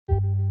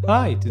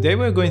Hi, today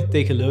we're going to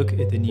take a look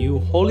at the new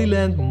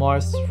Hollyland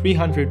Mars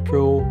 300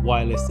 Pro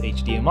wireless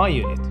HDMI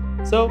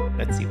unit. So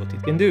let's see what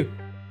it can do.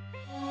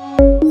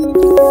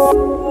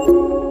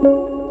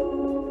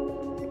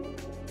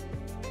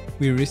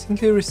 We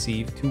recently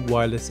received two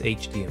wireless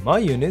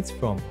HDMI units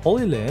from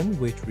Hollyland,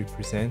 which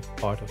represent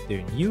part of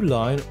their new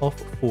line of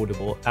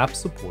affordable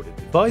app-supported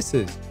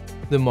devices.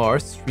 The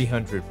Mars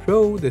 300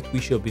 Pro that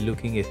we shall be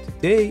looking at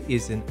today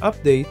is an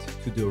update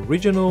to the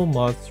original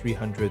Mars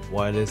 300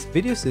 wireless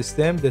video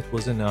system that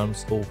was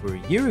announced over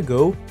a year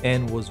ago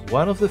and was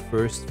one of the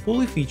first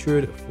fully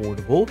featured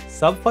affordable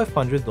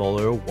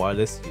sub-$500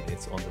 wireless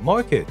units on the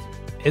market.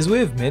 As we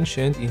have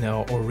mentioned in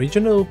our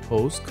original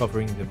post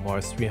covering the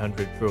Mars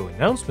 300 Pro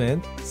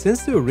announcement,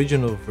 since the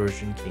original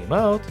version came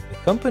out, the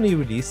company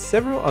released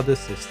several other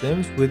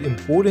systems with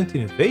important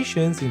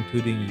innovations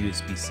including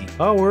USB-C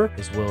power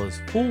as well as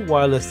full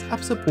wireless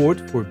app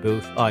support for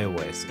both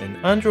iOS and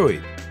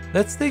Android.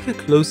 Let's take a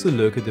closer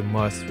look at the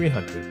Mars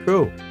 300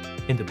 Pro.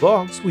 In the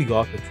box, we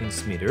got a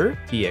transmitter,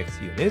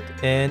 TX unit,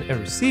 and a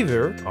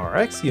receiver,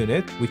 RX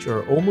unit, which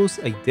are almost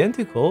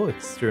identical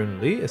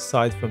externally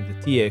aside from the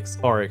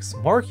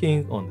TX-RX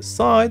marking on the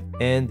side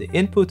and the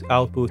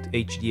input-output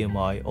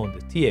HDMI on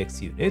the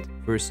TX unit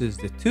versus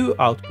the two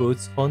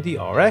outputs on the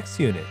RX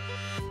unit.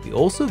 We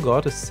also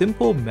got a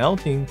simple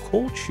mounting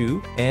cold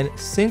shoe and a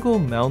single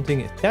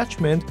mounting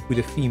attachment with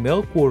a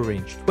female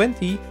 1/4"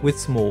 20 with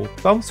small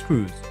thumb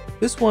screws.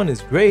 This one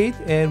is great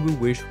and we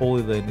wish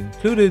Hollyland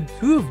included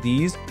two of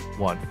these,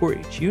 one for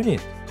each unit.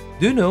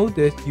 Do note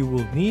that you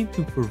will need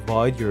to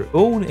provide your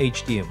own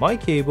HDMI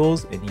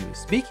cables and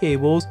USB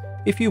cables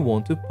if you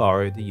want to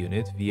power the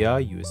unit via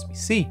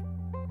USB-C.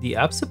 The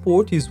app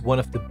support is one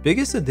of the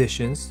biggest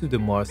additions to the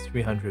Mars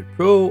 300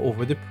 Pro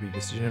over the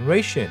previous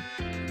generation.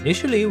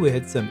 Initially, we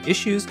had some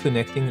issues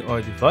connecting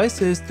our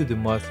devices to the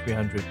Mars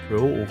 300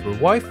 Pro over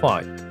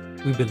Wi-Fi.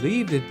 We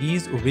believe that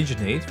these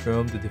originate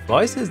from the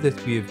devices that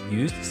we have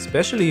used,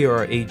 especially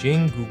our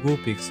aging Google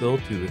Pixel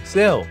 2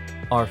 XL.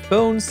 Our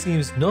phone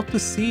seems not to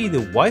see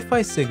the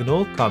Wi-Fi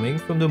signal coming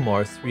from the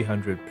Mars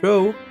 300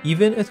 Pro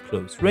even at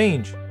close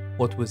range.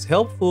 What was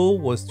helpful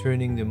was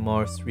turning the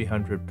Mars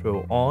 300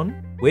 Pro on,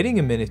 waiting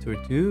a minute or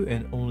two,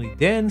 and only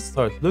then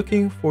start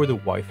looking for the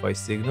Wi-Fi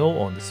signal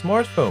on the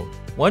smartphone.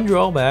 One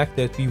drawback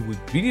that we would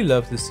really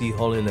love to see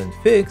Hollyland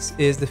fix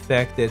is the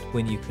fact that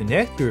when you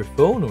connect your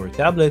phone or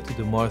tablet to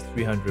the Mars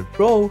 300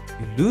 Pro,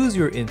 you lose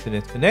your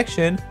internet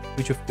connection,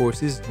 which of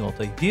course is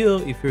not ideal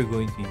if you're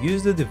going to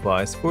use the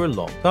device for a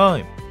long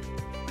time.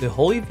 The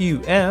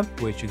HollyView app,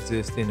 which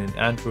exists in an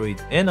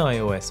Android and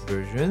iOS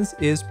versions,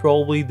 is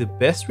probably the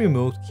best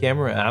remote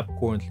camera app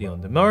currently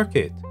on the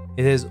market.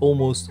 It has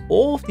almost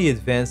all of the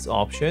advanced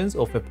options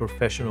of a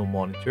professional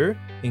monitor,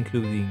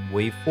 including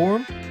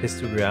waveform,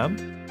 histogram,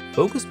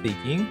 focus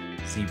peaking,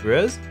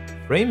 zebras,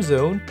 frame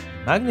zone,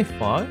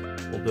 magnify,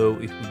 although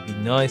it would be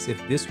nice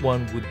if this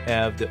one would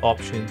have the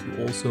option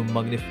to also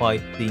magnify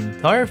the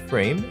entire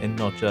frame and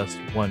not just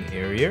one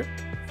area,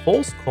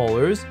 false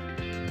colors,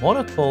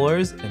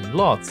 monocolors, and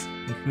LUTs,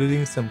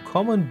 including some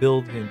common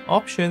built-in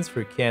options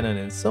for Canon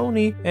and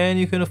Sony, and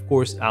you can of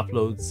course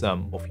upload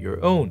some of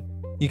your own.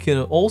 You can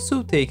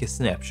also take a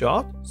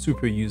snapshot,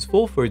 super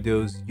useful for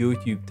those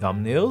YouTube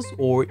thumbnails,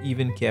 or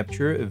even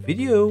capture a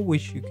video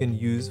which you can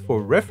use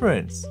for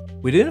reference.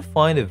 We didn't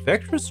find a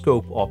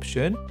vectorscope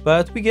option,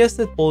 but we guess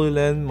that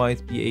Hollyland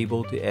might be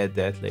able to add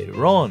that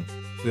later on.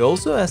 We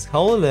also asked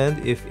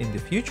Hollyland if in the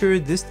future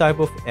this type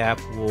of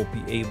app will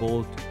be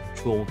able to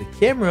control the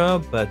camera,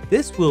 but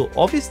this will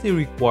obviously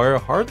require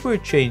hardware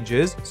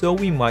changes, so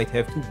we might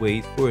have to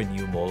wait for a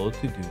new model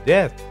to do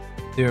that.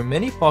 There are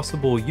many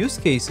possible use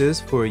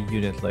cases for a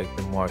unit like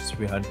the Mars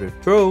 300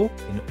 Pro.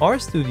 In our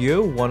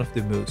studio, one of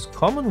the most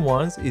common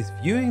ones is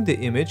viewing the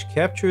image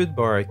captured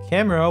by our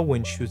camera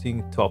when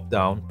shooting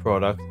top-down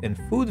product and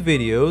food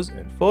videos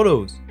and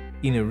photos.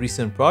 In a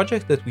recent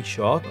project that we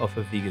shot of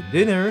a vegan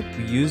dinner,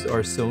 we used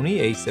our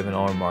Sony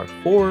a7R Mark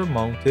IV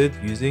mounted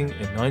using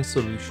a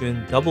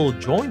 9-solution double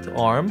joint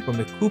arm from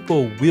a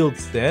Kupo wheeled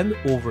stand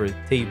over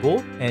a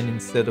table, and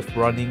instead of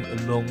running a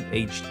long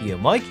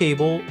HDMI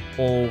cable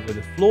all over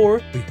the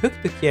floor, we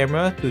hooked the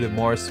camera to the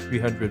Mars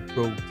 300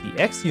 Pro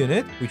TX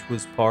unit, which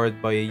was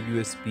powered by a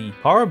USB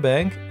power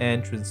bank,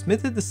 and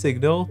transmitted the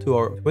signal to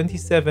our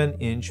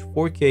 27-inch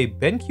 4K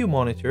BenQ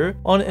monitor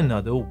on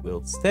another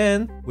wheeled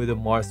stand with a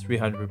Mars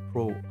 300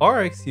 Pro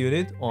RX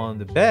unit on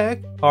the back,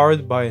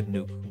 powered by a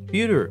new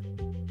computer.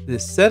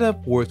 This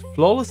setup worked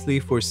flawlessly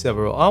for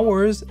several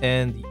hours,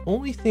 and the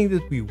only thing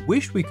that we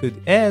wish we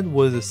could add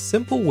was a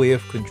simple way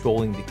of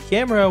controlling the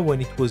camera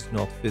when it was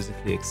not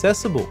physically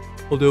accessible.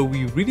 Although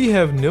we really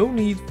have no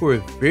need for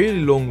a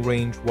very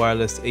long-range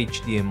wireless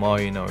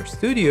HDMI in our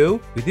studio,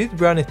 we did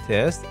run a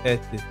test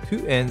at the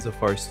two ends of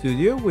our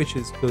studio, which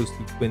is close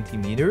to 20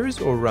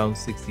 meters or around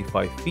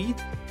 65 feet,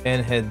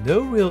 and had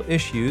no real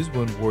issues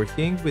when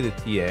working with the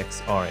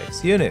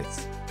TX-RX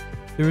units.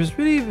 There is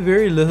really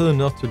very little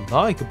not to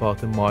like about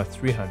the Mars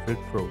 300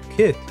 Pro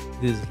kit.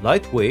 It is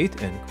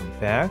lightweight and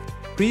compact,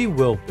 pretty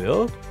well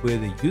built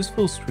with a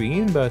useful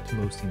screen, but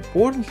most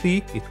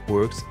importantly, it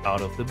works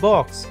out of the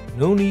box.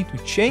 No need to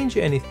change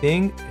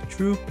anything, a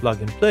true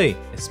plug and play,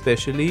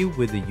 especially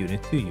with the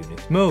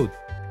unit-to-unit mode.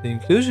 The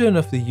inclusion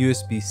of the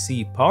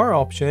USB-C power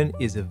option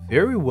is a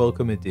very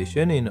welcome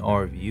addition in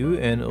our view,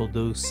 and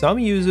although some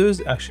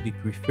users actually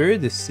prefer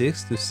the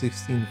 6 to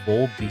 16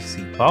 volt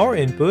DC power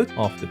input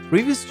of the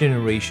previous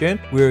generation,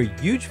 we're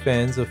huge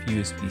fans of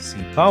USB-C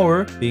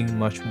power, being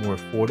much more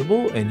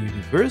affordable and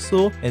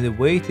universal, and the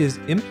way it is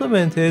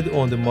implemented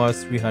on the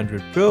Mars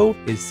 300 Pro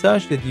is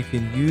such that you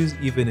can use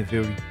even a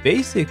very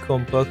basic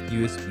compact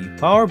USB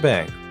power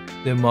bank.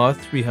 The Mars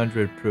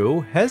 300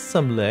 Pro has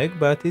some lag,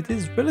 but it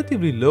is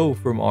relatively low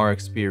from our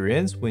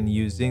experience when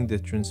using the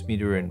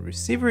transmitter and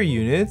receiver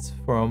units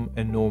from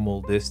a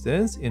normal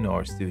distance in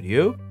our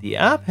studio. The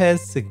app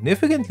has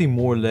significantly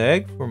more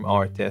lag from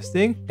our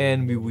testing,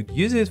 and we would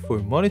use it for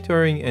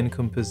monitoring and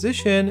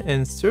composition,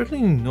 and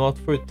certainly not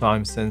for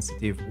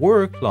time-sensitive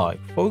work like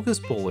focus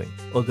pulling.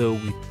 Although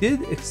we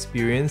did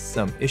experience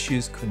some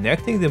issues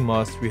connecting the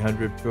Mars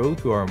 300 Pro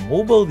to our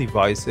mobile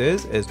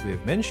devices, as we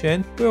have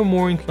mentioned, we are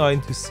more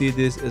inclined to see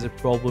this as a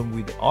problem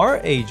with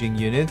our aging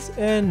units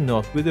and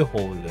not with the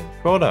Hollyland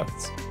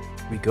products.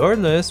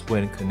 Regardless,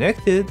 when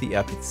connected, the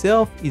app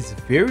itself is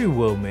very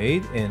well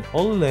made, and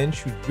Hollyland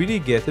should really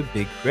get a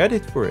big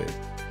credit for it.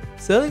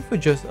 Selling for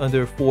just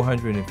under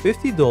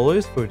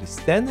 $450 for the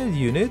standard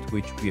unit,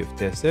 which we have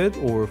tested,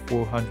 or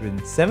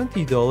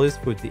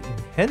 $470 for the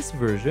enhanced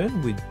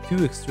version with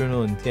 2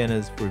 external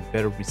antennas for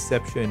better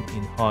reception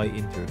in high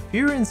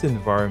interference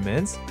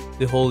environments,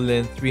 the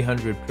Hollyland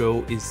 300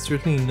 Pro is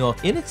certainly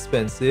not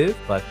inexpensive,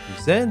 but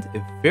presents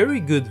a very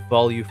good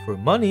value for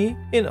money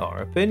in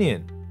our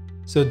opinion.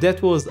 So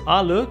that was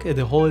our look at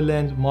the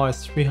Hollyland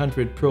Mars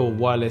 300 Pro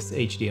wireless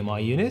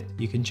HDMI unit.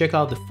 You can check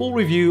out the full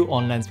review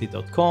on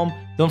lensvid.com.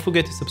 Don't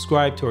forget to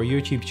subscribe to our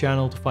YouTube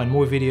channel to find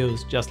more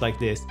videos just like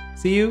this.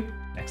 See you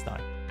next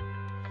time.